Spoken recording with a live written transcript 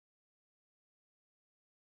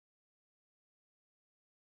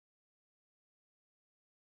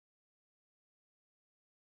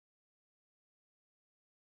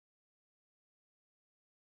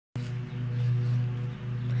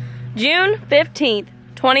June 15th,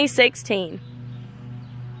 2016.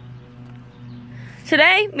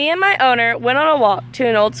 Today, me and my owner went on a walk to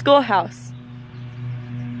an old schoolhouse.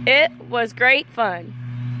 It was great fun.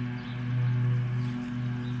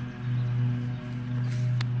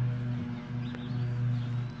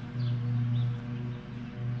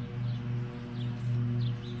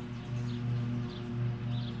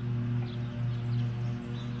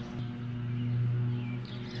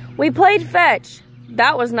 We played fetch.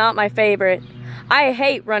 That was not my favorite. I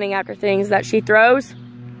hate running after things that she throws.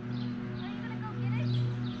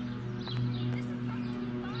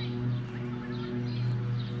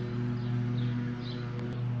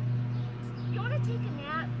 You want to take a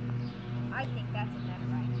nap? I think that's a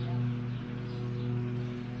better idea.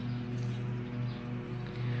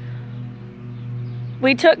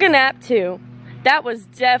 We took a nap too. That was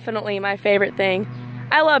definitely my favorite thing.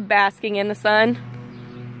 I love basking in the sun.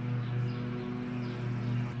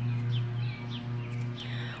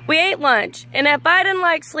 We ate lunch, and if I didn't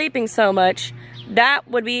like sleeping so much, that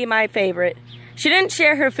would be my favorite. She didn't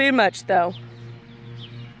share her food much, though.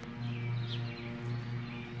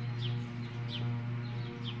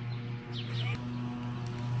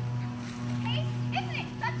 Hey, isn't it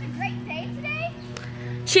such a great day today?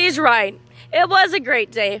 She's right. It was a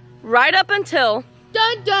great day, right up until...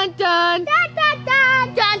 Dun dun dun! Dun dun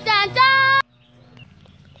dun! Dun dun dun!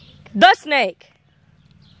 the snake.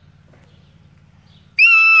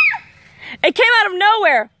 It came out of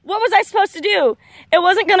nowhere. What was I supposed to do? It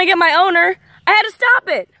wasn't going to get my owner. I had to stop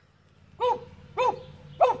it.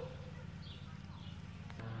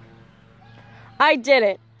 I did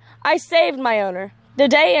it. I saved my owner. The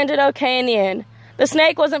day ended okay in the end. The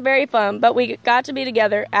snake wasn't very fun, but we got to be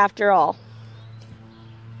together after all.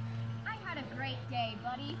 I had a great day,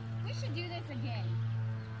 buddy. We should do this again.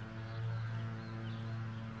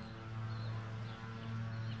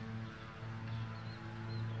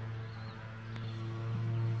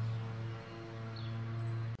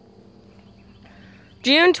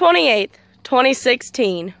 June 28th,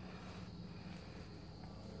 2016.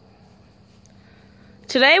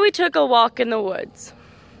 Today we took a walk in the woods.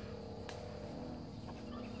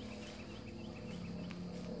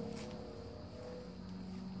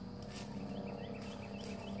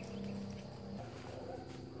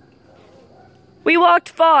 We walked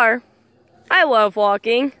far. I love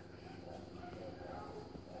walking.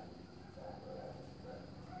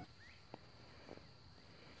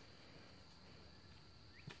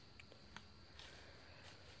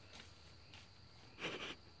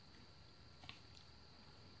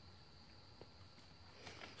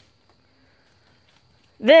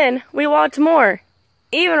 Then we walked more,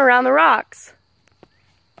 even around the rocks.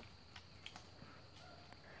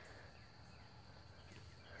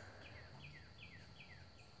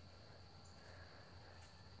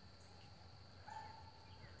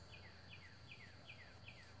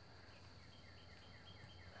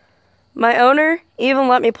 My owner even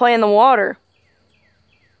let me play in the water.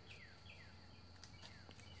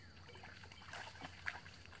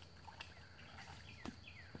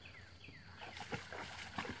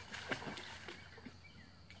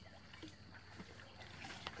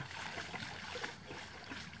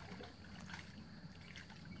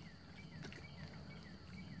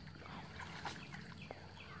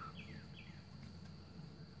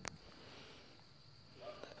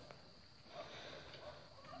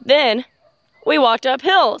 Then we walked up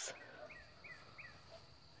hills.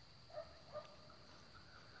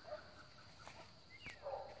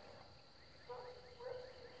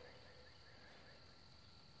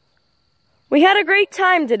 We had a great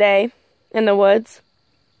time today in the woods.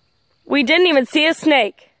 We didn't even see a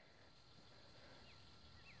snake.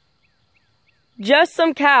 Just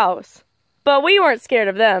some cows, but we weren't scared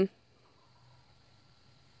of them.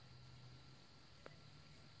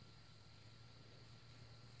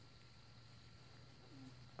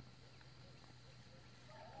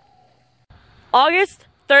 August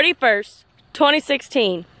 31st,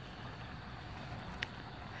 2016.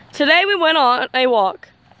 Today we went on a walk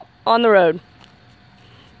on the road.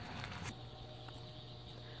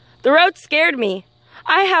 The road scared me.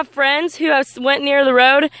 I have friends who have went near the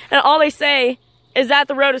road and all they say is that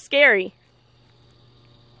the road is scary.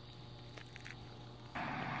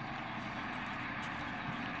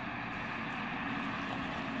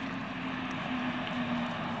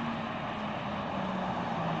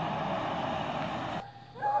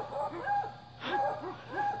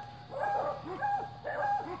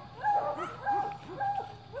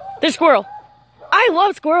 There's a squirrel. I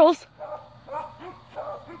love squirrels.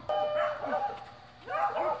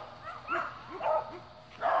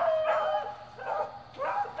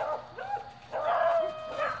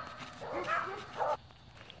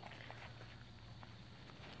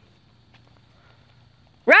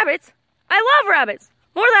 rabbits. I love rabbits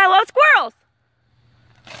more than I love squirrels.